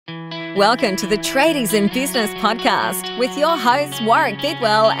Welcome to the Tradies in Business podcast with your hosts Warwick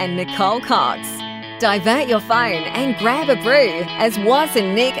Bidwell and Nicole Cox. Divert your phone and grab a brew as Waz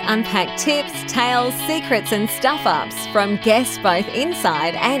and Nick unpack tips, tales, secrets and stuff-ups from guests both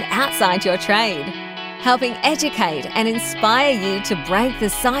inside and outside your trade, helping educate and inspire you to break the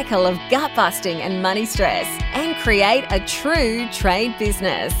cycle of gut-busting and money stress and create a true trade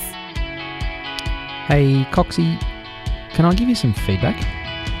business. Hey, Coxie, can I give you some feedback?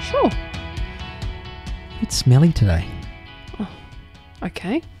 Sure. It's smelly today. Oh,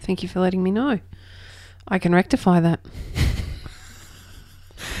 okay. Thank you for letting me know. I can rectify that.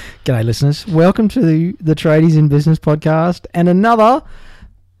 G'day, listeners. Welcome to the Tradies in Business podcast and another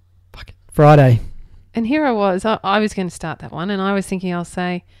Friday. And here I was. I was going to start that one, and I was thinking I'll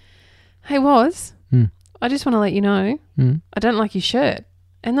say, hey, Waz, I just want to let you know I don't like your shirt.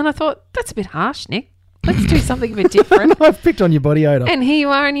 And then I thought, that's a bit harsh, Nick. Let's do something a bit different. I've picked on your body odour. And here you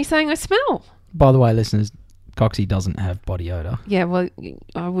are, and you're saying I smell. By the way, listeners, Coxie doesn't have body odour. Yeah, well,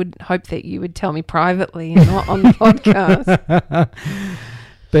 I would hope that you would tell me privately and not on the podcast.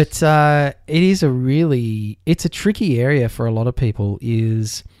 But it is it's a tricky area for a lot of people,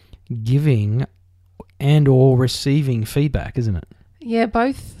 is giving and or receiving feedback, isn't it? Yeah,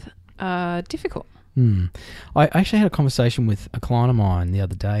 both are difficult. I actually had a conversation with a client of mine the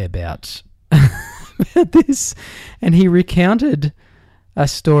other day about this, and he recounted a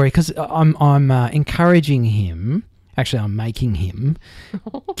story, because I'm encouraging him. Actually, I'm making him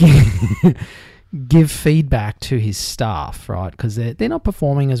give feedback to his staff, right? Because they're not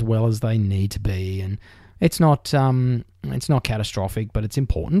performing as well as they need to be, and it's not catastrophic, but it's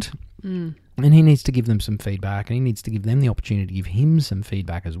important. And he needs to give them some feedback, and he needs to give them the opportunity to give him some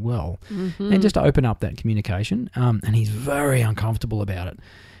feedback as well, and just to open up that communication. And he's very uncomfortable about it.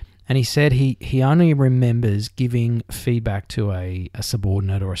 And he said he only remembers giving feedback to a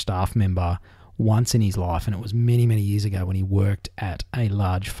subordinate or a staff member once in his life, and it was many, many years ago when he worked at a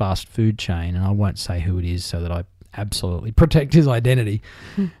large fast food chain, and I won't say who it is so that I absolutely protect his identity.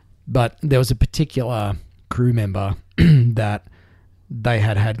 But there was a particular crew member that they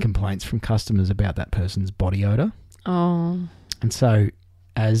had complaints from customers about that person's body odour. Oh. And so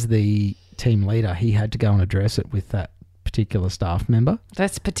as the team leader, he had to go and address it with that particular staff member.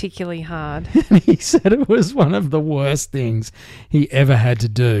 That's particularly hard. And he said it was one of the worst things he ever had to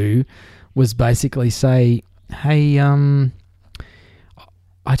do, was basically say, hey, I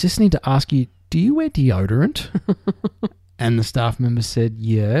just need to ask you, do you wear deodorant? And the staff member said,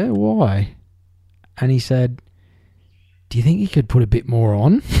 yeah, why? And he said, do you think you could put a bit more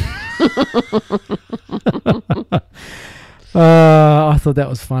on? I thought that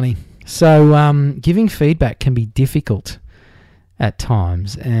was funny. So giving feedback can be difficult at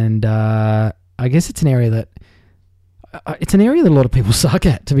times, and I guess it's an area that a lot of people suck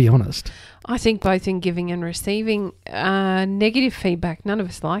at, to be honest. I think both in giving and receiving negative feedback, none of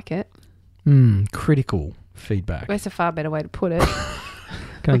us like it. Critical feedback. That's a far better way to put it.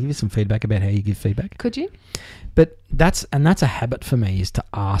 Can I give you some feedback about how you give feedback? Could you? But that's a habit for me, is to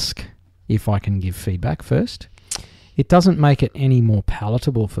ask if I can give feedback first. It doesn't make it any more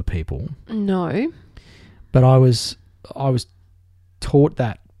palatable for people. No. But I was taught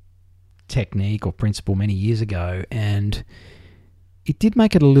that technique or principle many years ago, and it did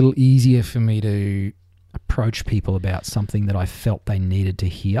make it a little easier for me to approach people about something that I felt they needed to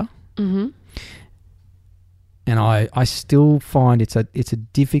hear. Mm-hmm. And I still find it's a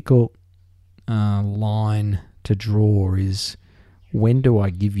difficult line to draw, is when do I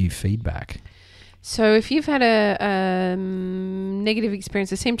give you feedback? So if you've had a negative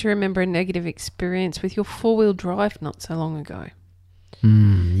experience, I seem to remember a negative experience with your four-wheel drive not so long ago.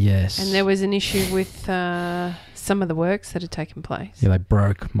 Yes. And there was an issue with some of the works that had taken place. Yeah, they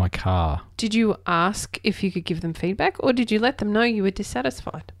broke my car. Did you ask if you could give them feedback, or did you let them know you were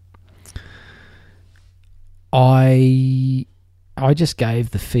dissatisfied? I just gave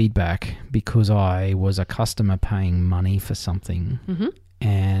the feedback because I was a customer paying money for something,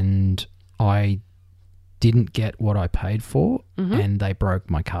 and I didn't get what I paid for, and they broke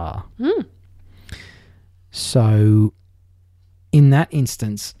my car. So in that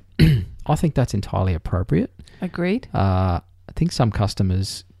instance, I think that's entirely appropriate. Agreed. I think some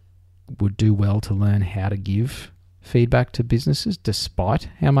customers would do well to learn how to give feedback to businesses, despite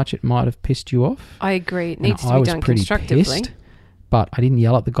how much it might have pissed you off. I agree. It needs to be done constructively. Pissed, but I didn't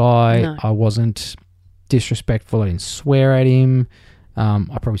yell at the guy. No. I wasn't disrespectful. I didn't swear at him.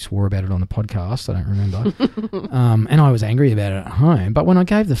 I probably swore about it on the podcast. I don't remember. And I was angry about it at home. But when I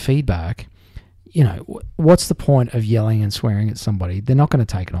gave the feedback, what's the point of yelling and swearing at somebody? They're not going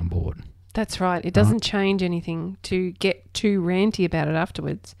to take it on board. That's right. It doesn't change anything to get too ranty about it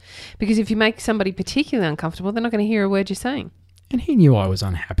afterwards. Because if you make somebody particularly uncomfortable, they're not going to hear a word you're saying. And he knew I was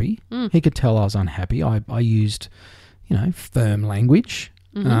unhappy. He could tell I was unhappy. I used, firm language.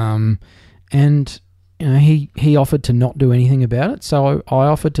 And, he offered to not do anything about it. So I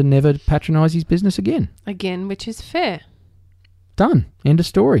offered to never patronise his business again. Again, which is fair. Done. End of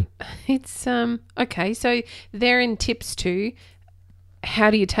story. It's, okay, so therein tips to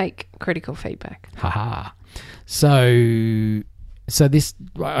how do you take critical feedback? Haha. So this,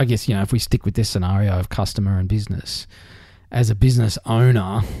 I guess, if we stick with this scenario of customer and business, as a business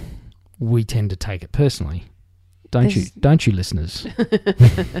owner, we tend to take it personally. Don't you, listeners?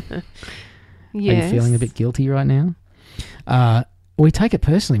 Yes. Are you feeling a bit guilty right now? We take it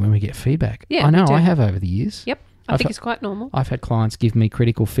personally when we get feedback. Yeah, I know we do. I have over the years. Yep. I think it's quite normal. I've had clients give me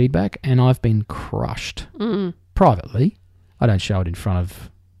critical feedback and I've been crushed privately. I don't show it in front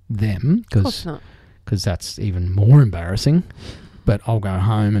of them because that's even more embarrassing. But I'll go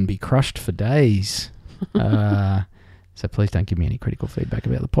home and be crushed for days. So please don't give me any critical feedback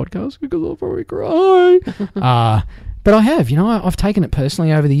about the podcast because I'll probably cry. But I have, I've taken it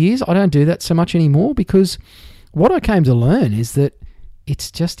personally over the years. I don't do that so much anymore because what I came to learn is that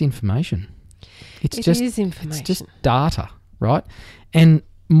it's just information. It is information. It's just data, right? And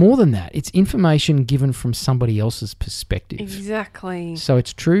more than that, it's information given from somebody else's perspective. Exactly. So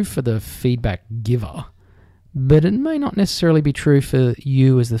it's true for the feedback giver, but it may not necessarily be true for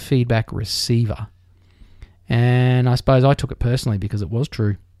you as the feedback receiver. And I suppose I took it personally because it was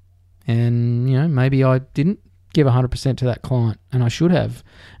true. And, maybe I didn't give 100% to that client, and I should have.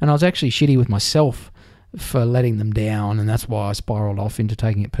 And I was actually shitty with myself for letting them down, and that's why I spiraled off into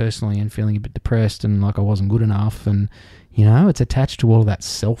taking it personally and feeling a bit depressed and like I wasn't good enough. And, it's attached to all of that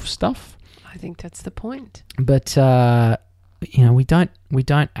self stuff. I think that's the point. But, we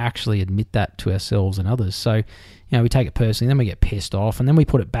don't actually admit that to ourselves and others. So, we take it personally, then we get pissed off, and then we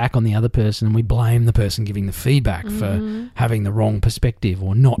put it back on the other person and we blame the person giving the feedback for having the wrong perspective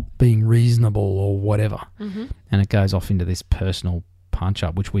or not being reasonable or whatever. And it goes off into this personal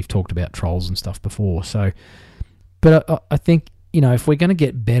punch-up, which we've talked about trolls and stuff before. So, but I think, if we're going to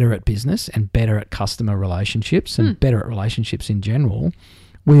get better at business and better at customer relationships and better at relationships in general,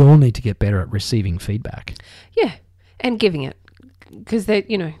 we all need to get better at receiving feedback. Yeah, and giving it. Because they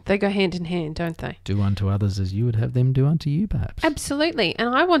go hand in hand, don't they? Do unto others as you would have them do unto you, perhaps. Absolutely.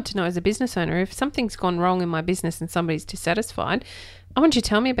 And I want to know as a business owner, if something's gone wrong in my business and somebody's dissatisfied, I want you to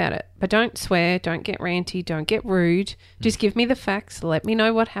tell me about it. But don't swear, don't get ranty, don't get rude. Just give me the facts. Let me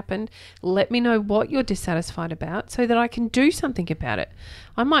know what happened. Let me know what you're dissatisfied about so that I can do something about it.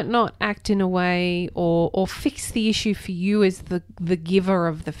 I might not act in a way or fix the issue for you as the giver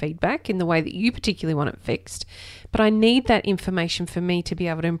of the feedback in the way that you particularly want it fixed. But I need that information for me to be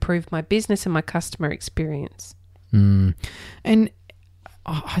able to improve my business and my customer experience. And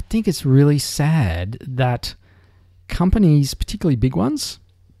I think it's really sad that companies, particularly big ones,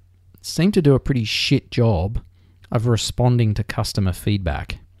 seem to do a pretty shit job of responding to customer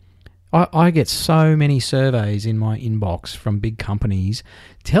feedback. I get so many surveys in my inbox from big companies.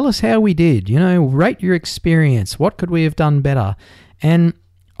 Tell us how we did, rate your experience. What could we have done better? And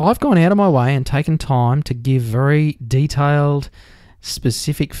I've gone out of my way and taken time to give very detailed,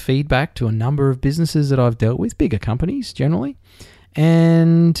 specific feedback to a number of businesses that I've dealt with, bigger companies generally.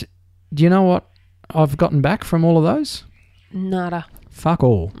 And do you know what I've gotten back from all of those? Nada. Fuck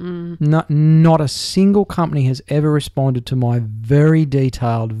all. Not a single company has ever responded to my very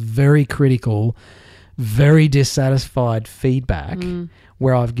detailed, very critical, very dissatisfied feedback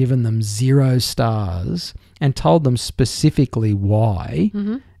where I've given them 0 stars and told them specifically why.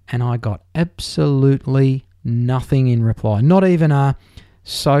 And I got absolutely nothing in reply. Not even a,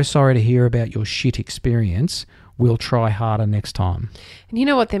 so sorry to hear about your shit experience. We'll try harder next time. And you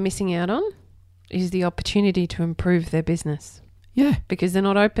know what they're missing out on? Is the opportunity to improve their business. Yeah. Because they're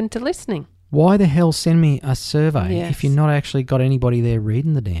not open to listening. Why the hell send me a survey if you're not actually got anybody there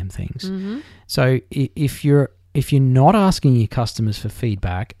reading the damn things? So if you're not asking your customers for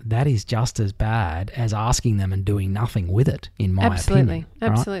feedback, that is just as bad as asking them and doing nothing with it, in my opinion.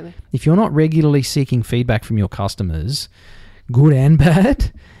 Absolutely. Right? If you're not regularly seeking feedback from your customers, good and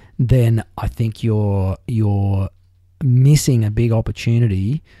bad, then I think you're missing a big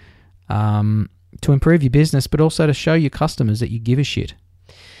opportunity to improve your business, but also to show your customers that you give a shit.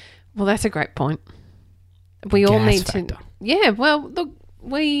 Well, that's a great point. We all need to. Yeah. Well, look,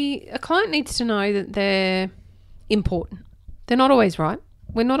 a client needs to know that they're important. They're not always right.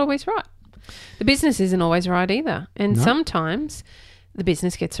 We're not always right. The business isn't always right either, and sometimes the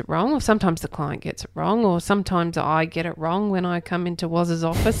business gets it wrong, or sometimes the client gets it wrong, or sometimes I get it wrong when I come into Waz's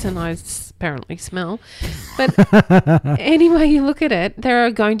office and I apparently smell. But any way you look at it, there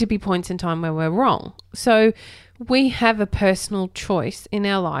are going to be points in time where we're wrong. So we have a personal choice in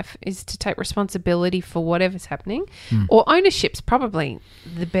our life is to take responsibility for whatever's happening, or ownership's probably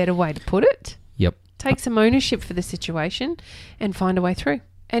the better way to put it. Yep. Take some ownership for the situation and find a way through.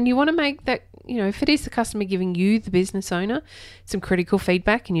 And you want to make that, if it is the customer giving you, the business owner, some critical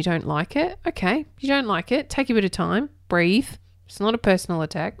feedback and you don't like it, okay, you don't like it, take a bit of time, breathe. It's not a personal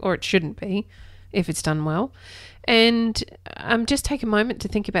attack, or it shouldn't be if it's done well. And just take a moment to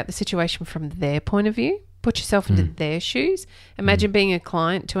think about the situation from their point of view. Put yourself into their shoes. Imagine being a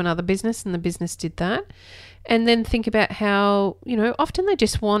client to another business and the business did that. And then think about how, often they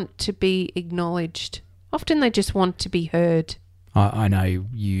just want to be acknowledged. Often they just want to be heard. I know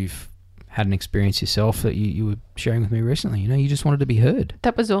you've had an experience yourself that you were sharing with me recently. You just wanted to be heard.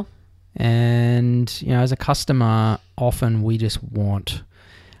 That was all. And, as a customer, often we just want...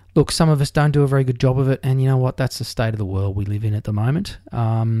 Look, some of us don't do a very good job of it, and you know what? That's the state of the world we live in at the moment.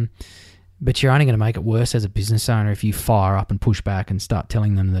 But you're only going to make it worse as a business owner if you fire up and push back and start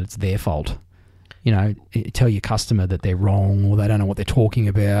telling them that it's their fault. Tell your customer that they're wrong or they don't know what they're talking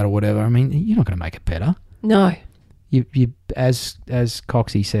about or whatever. I mean, you're not going to make it better. No. You as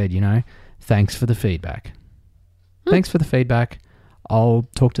Coxie said, thanks for the feedback. Thanks for the feedback. I'll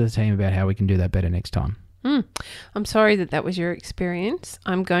talk to the team about how we can do that better next time. I'm sorry that was your experience.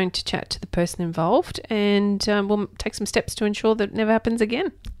 I'm going to chat to the person involved and we'll take some steps to ensure that it never happens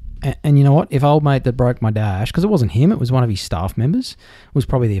again. And you know what? If old mate that broke my dash, because it wasn't him, it was one of his staff members, it was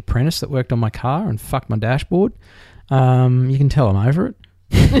probably the apprentice that worked on my car and fucked my dashboard, you can tell I'm over it.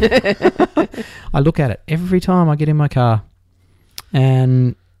 I look at it every time I get in my car.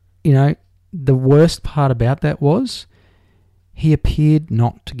 And, the worst part about that was he appeared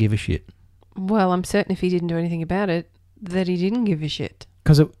not to give a shit. Well, I'm certain if he didn't do anything about it, that he didn't give a shit.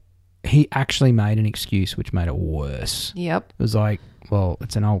 Because he actually made an excuse which made it worse. Yep. It was like, well,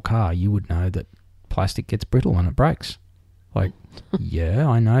 it's an old car. You would know that plastic gets brittle and it breaks. Like, yeah,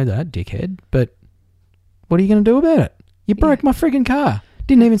 I know that, dickhead. But what are you going to do about it? You broke my frigging car.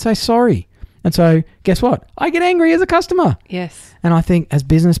 Didn't even say sorry. And so, guess what? I get angry as a customer. Yes. And I think as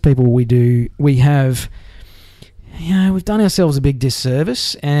business people, we've done ourselves a big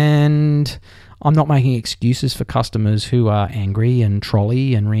disservice, and I'm not making excuses for customers who are angry and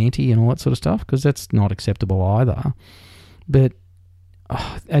trolley and ranty and all that sort of stuff, because that's not acceptable either. But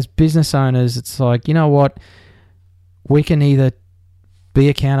as business owners, it's like, you know what? We can either be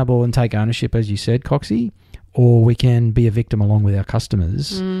accountable and take ownership, as you said, Coxie, or we can be a victim along with our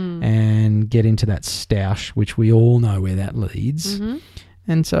customers and get into that stoush, which we all know where that leads. Mm-hmm.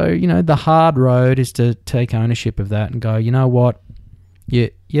 And so, the hard road is to take ownership of that and go, you know what? Yeah,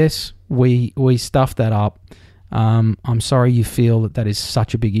 yes, we stuffed that up. I'm sorry you feel that is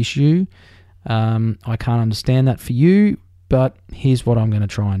such a big issue. I can't understand that for you, but here's what I'm going to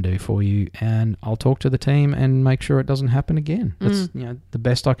try and do for you. And I'll talk to the team and make sure it doesn't happen again. That's, the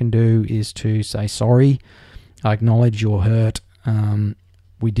best I can do is to say sorry. I acknowledge your hurt.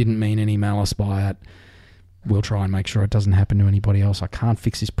 We didn't mean any malice by it. We'll try and make sure it doesn't happen to anybody else. I can't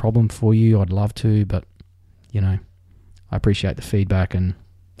fix this problem for you. I'd love to, but, I appreciate the feedback and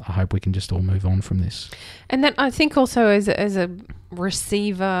I hope we can just all move on from this. And then I think also as a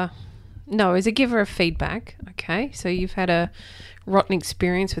receiver, as a giver of feedback, okay, so you've had a rotten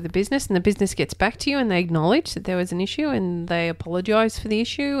experience with the business and the business gets back to you and they acknowledge that there was an issue and they apologise for the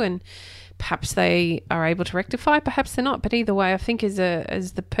issue and perhaps they are able to rectify, perhaps they're not. But either way, I think as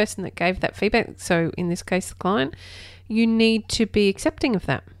the person that gave that feedback, so in this case the client, you need to be accepting of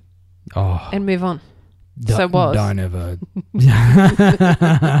that and move on. Don't ever.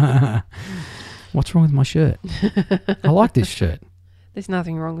 What's wrong with my shirt? I like this shirt. There's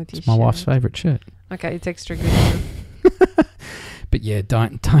nothing wrong with your shirt. It's my wife's favourite shirt. Okay, it's extra good. But yeah,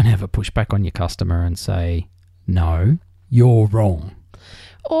 don't ever push back on your customer and say, no, you're wrong.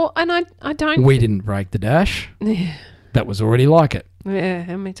 I don't... We didn't break the dash. That was already like it. Yeah,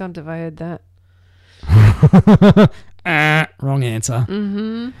 how many times have I heard that? Wrong answer.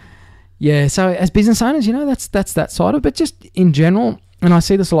 Mm-hmm. Yeah, so as business owners, that's that side of it. But just in general, and I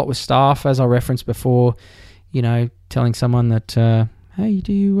see this a lot with staff, as I referenced before, telling someone that, hey,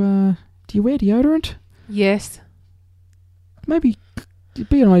 do you wear deodorant? Yes. Maybe it'd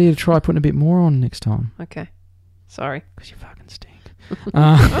be an idea to try putting a bit more on next time. Okay. Sorry. Because you fucking stink.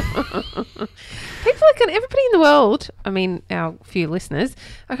 Everybody in the world, our few listeners,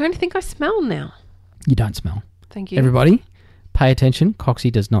 are going to think I smell now. You don't smell. Thank you. Everybody, pay attention.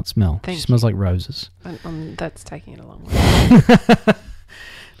 Coxie does not smell. Thank she smells you. like roses. That's taking it a long way.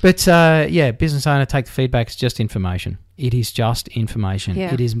 But business owner, take the feedback. It's just information. It is just information.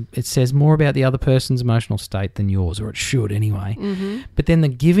 Yeah. It says more about the other person's emotional state than yours, or it should anyway. Mm-hmm. But then the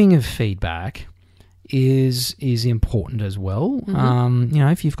giving of feedback is important as well. Mm-hmm.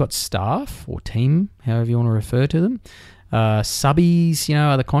 If you've got staff or team, however you want to refer to them, subbies,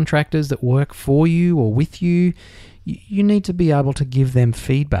 other contractors that work for you or with you, you need to be able to give them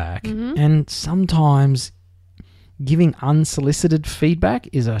feedback. Mm-hmm. And sometimes giving unsolicited feedback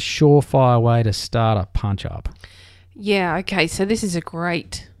is a surefire way to start a punch-up. Yeah, okay. So this is a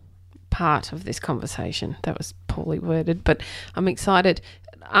great part of this conversation. That was poorly worded, but I'm excited.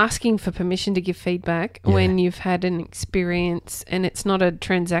 Asking for permission to give feedback when you've had an experience and it's not a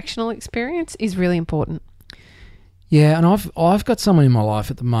transactional experience is really important. Yeah, and I've got someone in my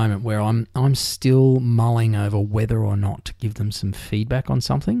life at the moment where I'm still mulling over whether or not to give them some feedback on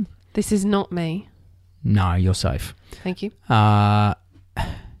something. This is not me. No, you're safe. Thank you. Yeah,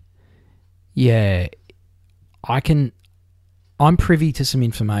 I'm privy to some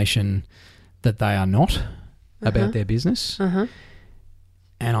information that they are not about their business. Uh-huh.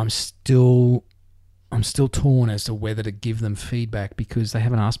 And I'm still torn as to whether to give them feedback because they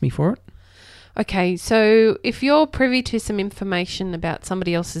haven't asked me for it. Okay, so if you're privy to some information about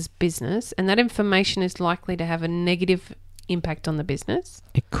somebody else's business and that information is likely to have a negative impact on the business,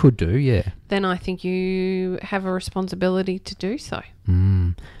 it could do, yeah. then I think you have a responsibility to do so.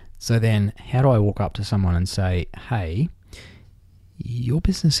 So then how do I walk up to someone and say, hey, your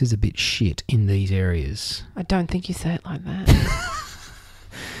business is a bit shit in these areas? I don't think you say it like that.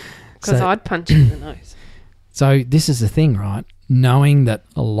 Because I'd punch you in the nose. So this is the thing, right? Knowing that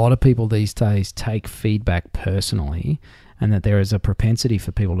a lot of people these days take feedback personally and that there is a propensity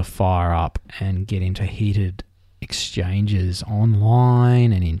for people to fire up and get into heated exchanges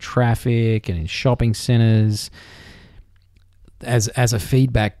online and in traffic and in shopping centres. As a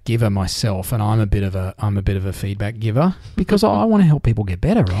feedback giver myself, and I'm a bit of a feedback giver because I want to help people get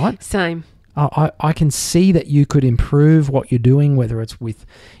better, right? Same. I can see that you could improve what you're doing, whether it's with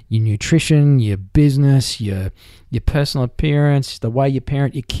your nutrition, your business, your personal appearance, the way you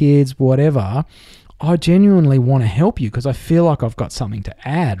parent your kids, whatever. I genuinely want to help you because I feel like I've got something to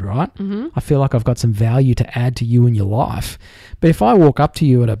add, right? Mm-hmm. I feel like I've got some value to add to you in your life. But if I walk up to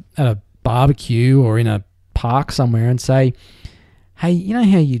you at a barbecue or in a park somewhere and say, hey, you know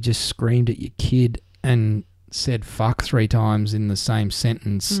how you just screamed at your kid and said fuck 3 times in the same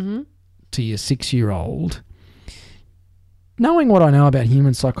sentence to your 6-year-old? Knowing what I know about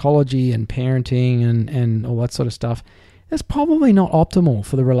human psychology and parenting and all that sort of stuff, that's probably not optimal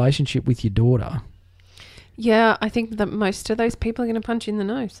for the relationship with your daughter. Yeah, I think that most of those people are going to punch you in the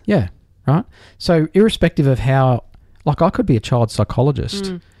nose. Yeah, right? So irrespective of how, like I could be a child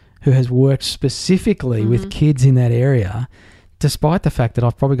psychologist who has worked specifically with kids in that area. Despite the fact that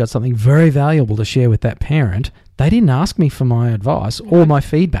I've probably got something very valuable to share with that parent, they didn't ask me for my advice or my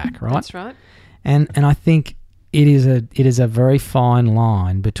feedback, right? That's right. And I think it is a very fine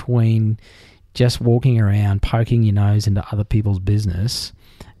line between just walking around poking your nose into other people's business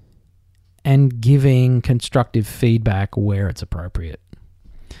and giving constructive feedback where it's appropriate.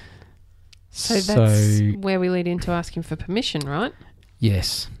 So that's where we lead into asking for permission, right?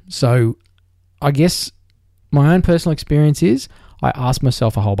 Yes. So I guess my own personal experience is I ask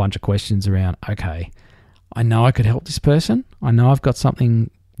myself a whole bunch of questions around, okay, I know I could help this person. I know I've got something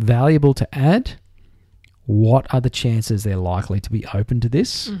valuable to add. What are the chances they're likely to be open to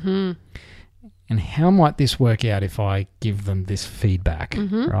this? Mm-hmm. And how might this work out if I give them this feedback,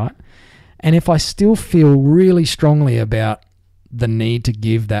 right? And if I still feel really strongly about the need to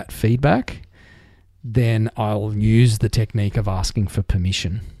give that feedback, then I'll use the technique of asking for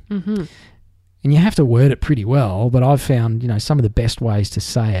permission. Mm-hmm. And you have to word it pretty well, but I've found, some of the best ways to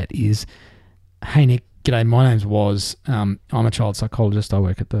say it is, hey, Nick, g'day, my name's Woz. I'm a child psychologist. I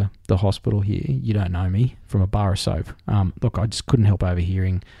work at the hospital here. You don't know me from a bar of soap. Look, I just couldn't help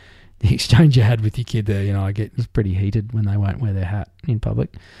overhearing the exchange you had with your kid there. I get it's pretty heated when they won't wear their hat in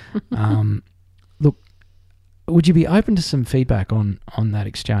public. Look, would you be open to some feedback on that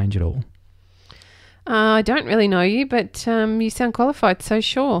exchange at all? I don't really know you, but you sound qualified, so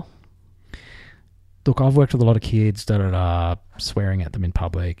sure. Look, I've worked with a lot of kids, swearing at them in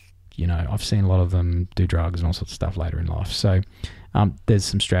public. I've seen a lot of them do drugs and all sorts of stuff later in life. So there's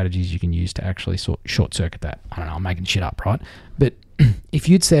some strategies you can use to actually short circuit that. I don't know, I'm making shit up, right? But if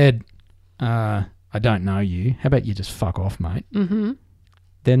you'd said, I don't know you, how about you just fuck off, mate? Mm-hmm.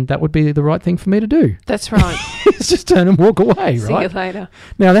 then that would be the right thing for me to do. That's right. It's just turn and walk away, See right? you later.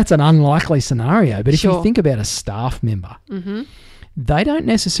 Now, that's an unlikely scenario, but if Sure. you think about a staff member, they don't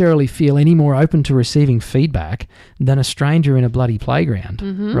necessarily feel any more open to receiving feedback than a stranger in a bloody playground,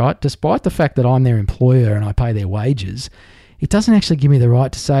 right? Despite the fact that I'm their employer and I pay their wages, it doesn't actually give me the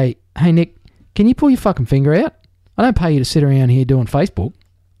right to say, hey, Nick, can you pull your fucking finger out? I don't pay you to sit around here doing Facebook.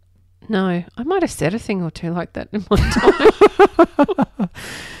 No, I might have said a thing or two like that in my time.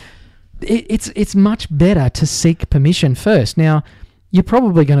 It's much better to seek permission first. Now, you're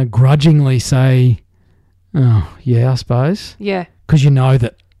probably going to grudgingly say, oh, yeah, I suppose. Yeah. Because you know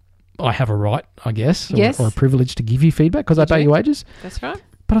that I have a right, I guess, Yes. or a privilege to give you feedback because I pay you wages. That's right.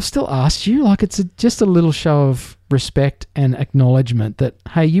 But I've still asked you, like it's just a little show of respect and acknowledgement that,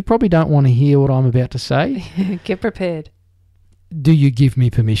 hey, you probably don't want to hear what I'm about to say. Get prepared. Do you give me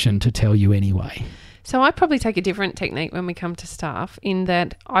permission to tell you anyway? So I probably take a different technique when we come to staff in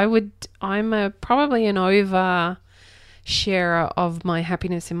that I'm probably an over sharer of my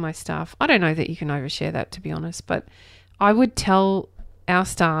happiness in my staff. I don't know that you can overshare that, to be honest, but I would tell our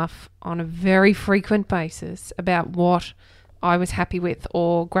staff on a very frequent basis about what I was happy with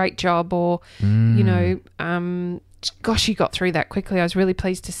or great job or, gosh, you got through that quickly. I was really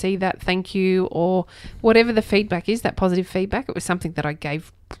pleased to see that. Thank you. Or whatever the feedback is, that positive feedback. It was something that I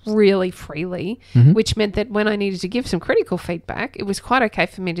gave really freely, which meant that when I needed to give some critical feedback, it was quite okay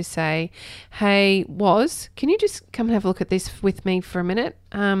for me to say, hey, can you just come and have a look at this with me for a minute?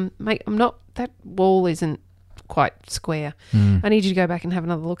 Mate, that wall isn't quite square. I need you to go back and have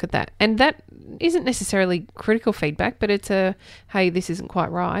another look at that. And that isn't necessarily critical feedback, but it's hey, this isn't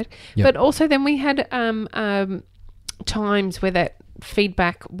quite right. Yep. But also then we had times where that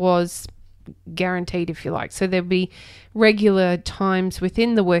feedback was guaranteed, if you like. So there'd be regular times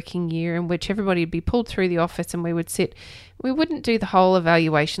within the working year in which everybody would be pulled through the office and we wouldn't do the whole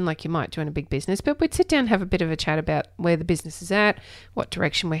evaluation like you might do in a big business, but we'd sit down and have a bit of a chat about where the business is at, what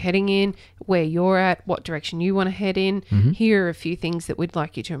direction we're heading in, where you're at, what direction you want to head in. Here are a few things that we'd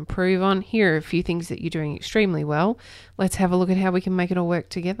like you to improve on. Here are a few things that you're doing extremely well. Let's have a look at how we can make it all work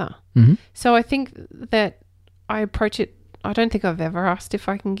together. So I think that I approach it, I don't think I've ever asked if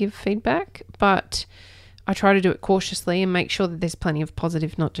I can give feedback, but I try to do it cautiously and make sure that there's plenty of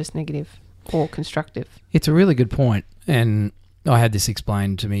positive, not just negative or constructive. It's a really good point, and I had this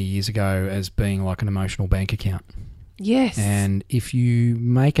explained to me years ago as being like an emotional bank account. Yes. And if you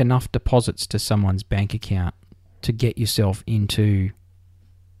make enough deposits to someone's bank account to get yourself into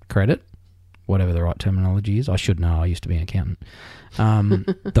credit, whatever the right terminology is, I should know, I used to be an accountant.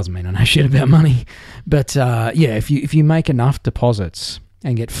 Doesn't mean I know shit about money. But if you make enough deposits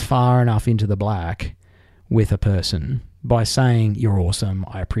and get far enough into the black with a person by saying, you're awesome,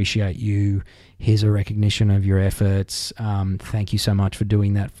 I appreciate you, here's a recognition of your efforts, thank you so much for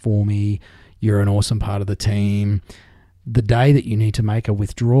doing that for me, you're an awesome part of the team. The day that you need to make a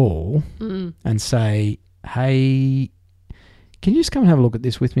withdrawal and say, hey, can you just come and have a look at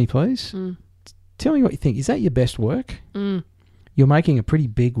this with me, please? Tell me what you think. Is that your best work? You're making a pretty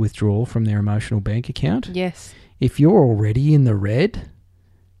big withdrawal from their emotional bank account. Yes. If you're already in the red,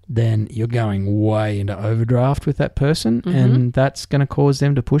 then you're going way into overdraft with that person, and that's going to cause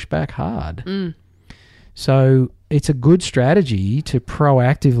them to push back hard. So it's a good strategy to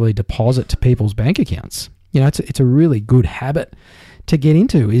proactively deposit to people's bank accounts. It's a really good habit to get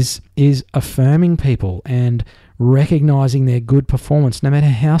into is affirming people and recognizing their good performance, no matter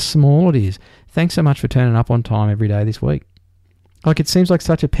how small it is. Thanks so much for turning up on time every day this week. Like, it seems like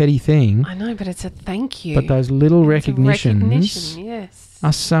such a petty thing. I know, but it's a thank you. But those little recognitions yes,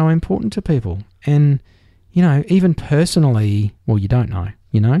 are so important to people. And, even personally, well, you don't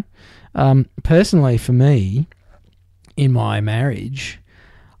know, personally for me, in my marriage,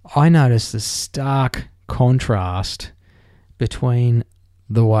 I noticed the stark contrast between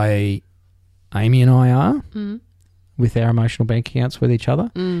the way Amy and I are with our emotional bank accounts with each other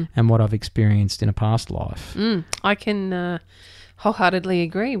and what I've experienced in a past life. I can wholeheartedly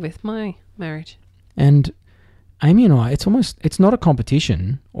agree with my marriage. And Amy and I, it's not a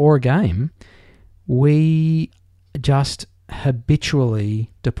competition or a game. We just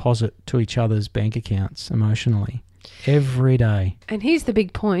habitually deposit to each other's bank accounts emotionally every day. And here's the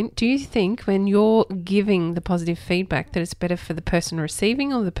big point. Do you think when you're giving the positive feedback that it's better for the person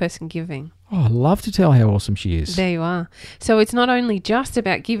receiving or the person giving? Oh, I love to tell how awesome she is. There you are. So it's not only just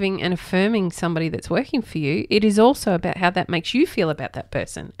about giving and affirming somebody that's working for you, it is also about how that makes you feel about that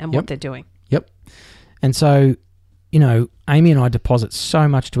person and what they're doing. Yep. And so, Amy and I deposit so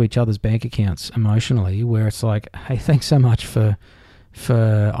much to each other's bank accounts emotionally where it's like, hey, thanks so much for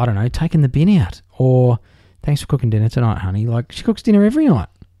I don't know, taking the bin out, or thanks for cooking dinner tonight, honey. Like, she cooks dinner every night.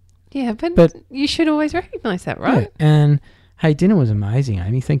 Yeah, but you should always recognise that, right? Yeah. And, hey, dinner was amazing,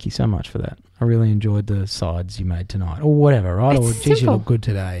 Amy. Thank you so much for that. I really enjoyed the sides you made tonight, or whatever, right? It's or, geez, you simple. look good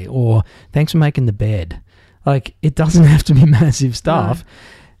today. Or, thanks for making the bed. Like, it doesn't have to be massive stuff.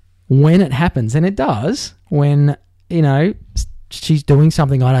 When it happens, and it does, when, you know, she's doing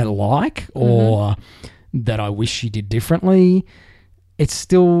something I don't like or that I wish she did differently, it's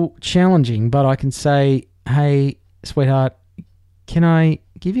still challenging, but I can say, hey, sweetheart, can I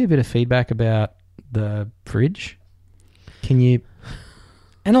give you a bit of feedback about the fridge? Can you...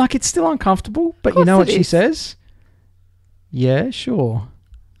 And, like, it's still uncomfortable, but you know what she says? Yeah, sure.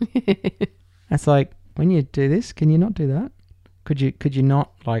 That's like, when you do this, can you not do that? Could you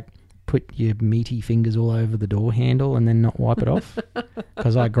not, like, put your meaty fingers all over the door handle and then not wipe it off?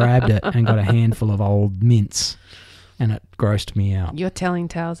 Because I grabbed it and got a handful of old mints and it grossed me out. You're telling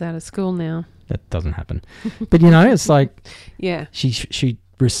tales out of school now. That doesn't happen. But, you know, it's like... Yeah. She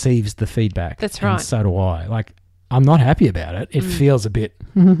receives the feedback. That's right. And so do I. Like, I'm not happy about it. It feels a bit...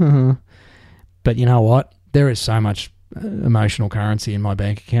 But you know what? There is so much emotional currency in my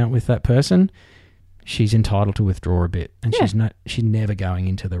bank account with that person. She's entitled to withdraw a bit. And she's never going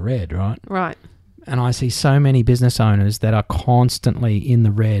into the red, right? Right. And I see so many business owners that are constantly in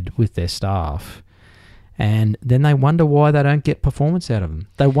the red with their staff. And then they wonder why they don't get performance out of them.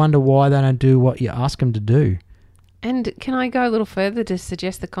 They wonder why they don't do what you ask them to do. And can I go a little further to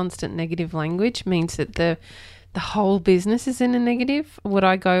suggest the constant negative language means that the whole business is in a negative? Would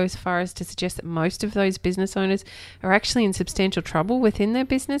I go as far as to suggest that most of those business owners are actually in substantial trouble within their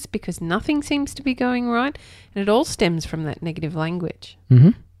business because nothing seems to be going right, and it all stems from that negative language?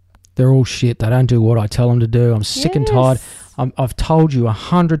 Mm-hmm. They're all shit. They don't do what I tell them to do. I'm sick and tired. I've told you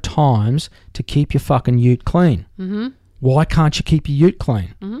 100 times to keep your fucking ute clean. Mm-hmm. Why can't you keep your ute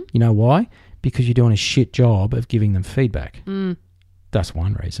clean? Mm-hmm. You know why? Because you're doing a shit job of giving them feedback. That's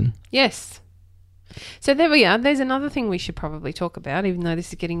one reason. Yes. So there we are. There's another thing we should probably talk about, even though this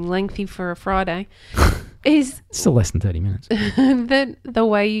is getting lengthy for a Friday, is It's still less than 30 minutes. the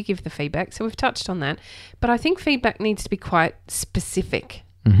way you give the feedback. So we've touched on that. But I think feedback needs to be quite specific.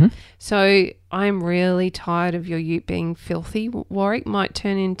 Mm-hmm. So I'm really tired of your ute being filthy, Warwick, might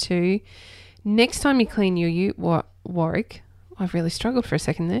turn into next time you clean your ute, Warwick, I've really struggled for a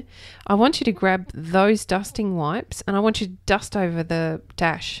second there. I want you to grab those dusting wipes and I want you to dust over the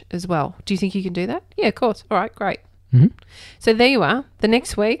dash as well. Do you think you can do that? Yeah, of course. All right, great. Mm-hmm. So there you are. The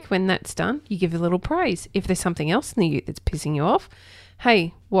next week when that's done, you give a little praise. If there's something else in the ute that's pissing you off,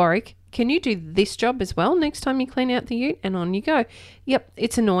 hey, Warwick, can you do this job as well next time you clean out the ute? And on you go. Yep,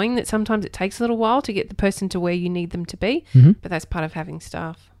 it's annoying that sometimes it takes a little while to get the person to where you need them to be, but that's part of having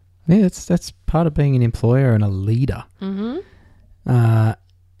staff. Yeah, that's part of being an employer and a leader. Mm-hmm.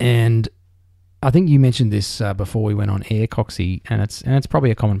 And I think you mentioned this before we went on air, Coxie, and it's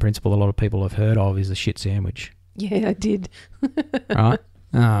probably a common principle a lot of people have heard of is the shit sandwich. Yeah, I did. Right?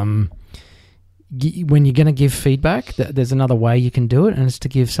 When you're going to give feedback, there's another way you can do it, and it's to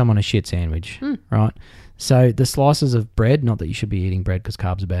give someone a shit sandwich, right? So the slices of bread, not that you should be eating bread because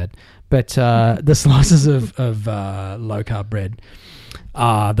carbs are bad, but the slices of low-carb bread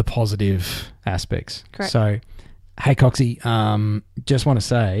are the positive aspects. Correct. So, hey, Coxie, just want to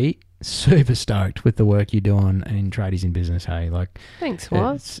say, super stoked with the work you're doing in Tradies in Business, hey? Like, thanks,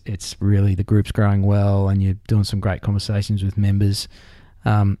 Woz. It's really, the group's growing well and you're doing some great conversations with members.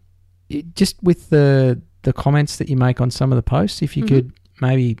 Just with the comments that you make on some of the posts, if you could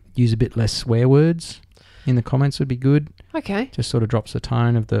maybe use a bit less swear words in the comments would be good. Okay. Just sort of drops the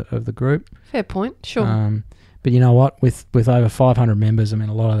tone of the group. Fair point. Sure. But you know what? With over 500 members, I mean,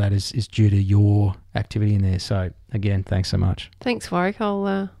 a lot of that is due to your activity in there. So again, thanks so much. Thanks, Warwick.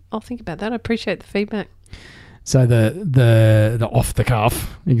 I'll think about that. I appreciate the feedback. So the off the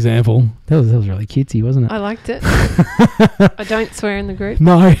cuff example, that was really cutesy, wasn't it? I liked it. I don't swear in the group.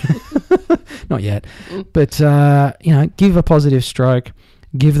 No, not yet. But give a positive stroke,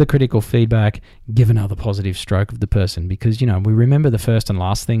 give the critical feedback, give another positive stroke of the person, because we remember the first and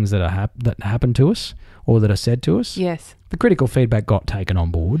last things that happened to us or that are said to us. Yes. The critical feedback got taken on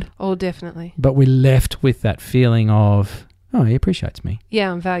board. Oh, definitely. But we left with that feeling of, oh, he appreciates me.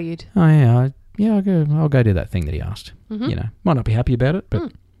 Yeah, I'm valued. Oh yeah, I'll go do that thing that he asked. Might not be happy about it,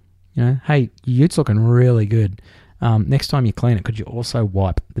 but hey, your ute's looking really good. Next time you clean it, could you also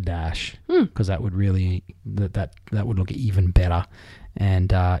wipe the dash? Because that would really that would look even better.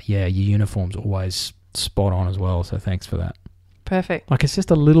 And your uniform's always spot on as well. So thanks for that. Perfect. Like, it's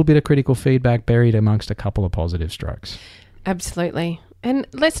just a little bit of critical feedback buried amongst a couple of positive strokes. Absolutely. And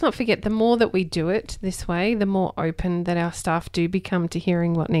let's not forget, the more that we do it this way, the more open that our staff do become to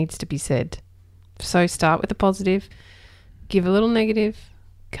hearing what needs to be said. So start with the positive, give a little negative,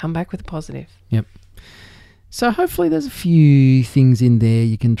 come back with a positive. Yep. So hopefully there's a few things in there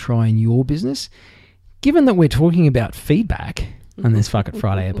you can try in your business. Given that we're talking about feedback on this Fuck It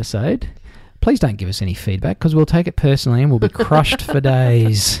Friday episode, please don't give us any feedback because we'll take it personally and we'll be crushed for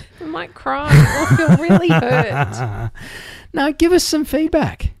days. We might cry or feel really hurt. No, give us some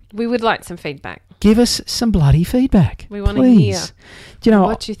feedback. We would like some feedback. Give us some bloody feedback. We want to hear. Do you know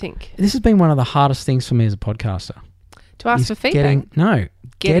what do you think? This has been one of the hardest things for me as a podcaster. To ask for feedback?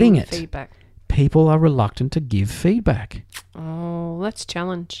 Getting it. Feedback. People are reluctant to give feedback. Oh, let's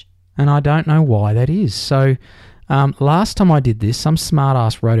challenge. And I don't know why that is. So last time I did this, some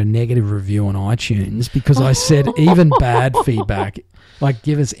smartass wrote a negative review on iTunes because I said even bad feedback, like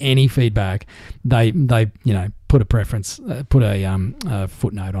give us any feedback. They put a preference, put a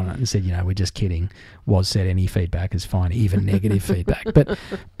footnote on it and said, we're just kidding. Was said any feedback is fine, even negative feedback. But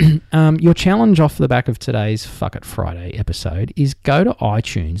your challenge off the back of today's Fuck It Friday episode is go to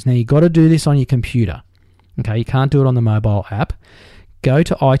iTunes. Now, you got to do this on your computer. Okay, you can't do it on the mobile app. Go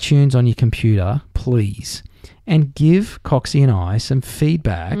to iTunes on your computer, please, and give Coxie and I some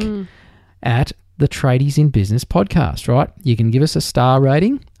feedback at the Tradies in Business podcast, right? You can give us a star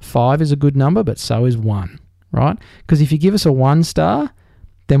rating. 5 is a good number, but so is 1, right? Because if you give us a 1 star,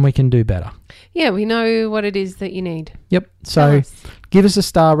 then we can do better. Yeah, we know what it is that you need. Yep. So give us a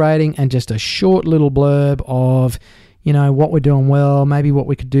star rating and just a short little blurb of, what we're doing well, maybe what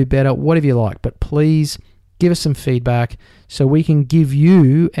we could do better, whatever you like. But please give us some feedback so we can give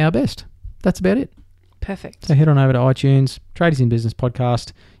you our best. That's about it. Perfect. So head on over to iTunes, Tradies in Business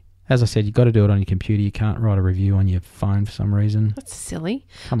podcast. As I said, you've got to do it on your computer. You can't write a review on your phone for some reason. That's silly.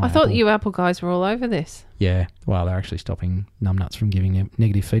 Come on, I thought Apple. you Apple guys were all over this. Yeah. Well, they're actually stopping numbnuts from giving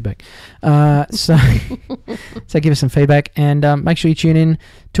negative feedback. So give us some feedback and make sure you tune in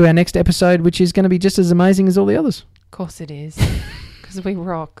to our next episode, which is going to be just as amazing as all the others. Of course it is. Because we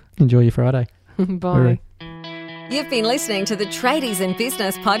rock. Enjoy your Friday. Bye. Hooray. You've been listening to the Tradies in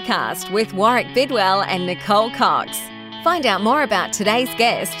Business podcast with Warwick Bidwell and Nicole Cox. Find out more about today's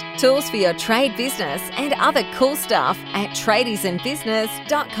guest, tools for your trade business and other cool stuff at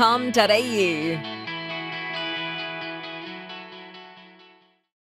tradiesinbusiness.com.au.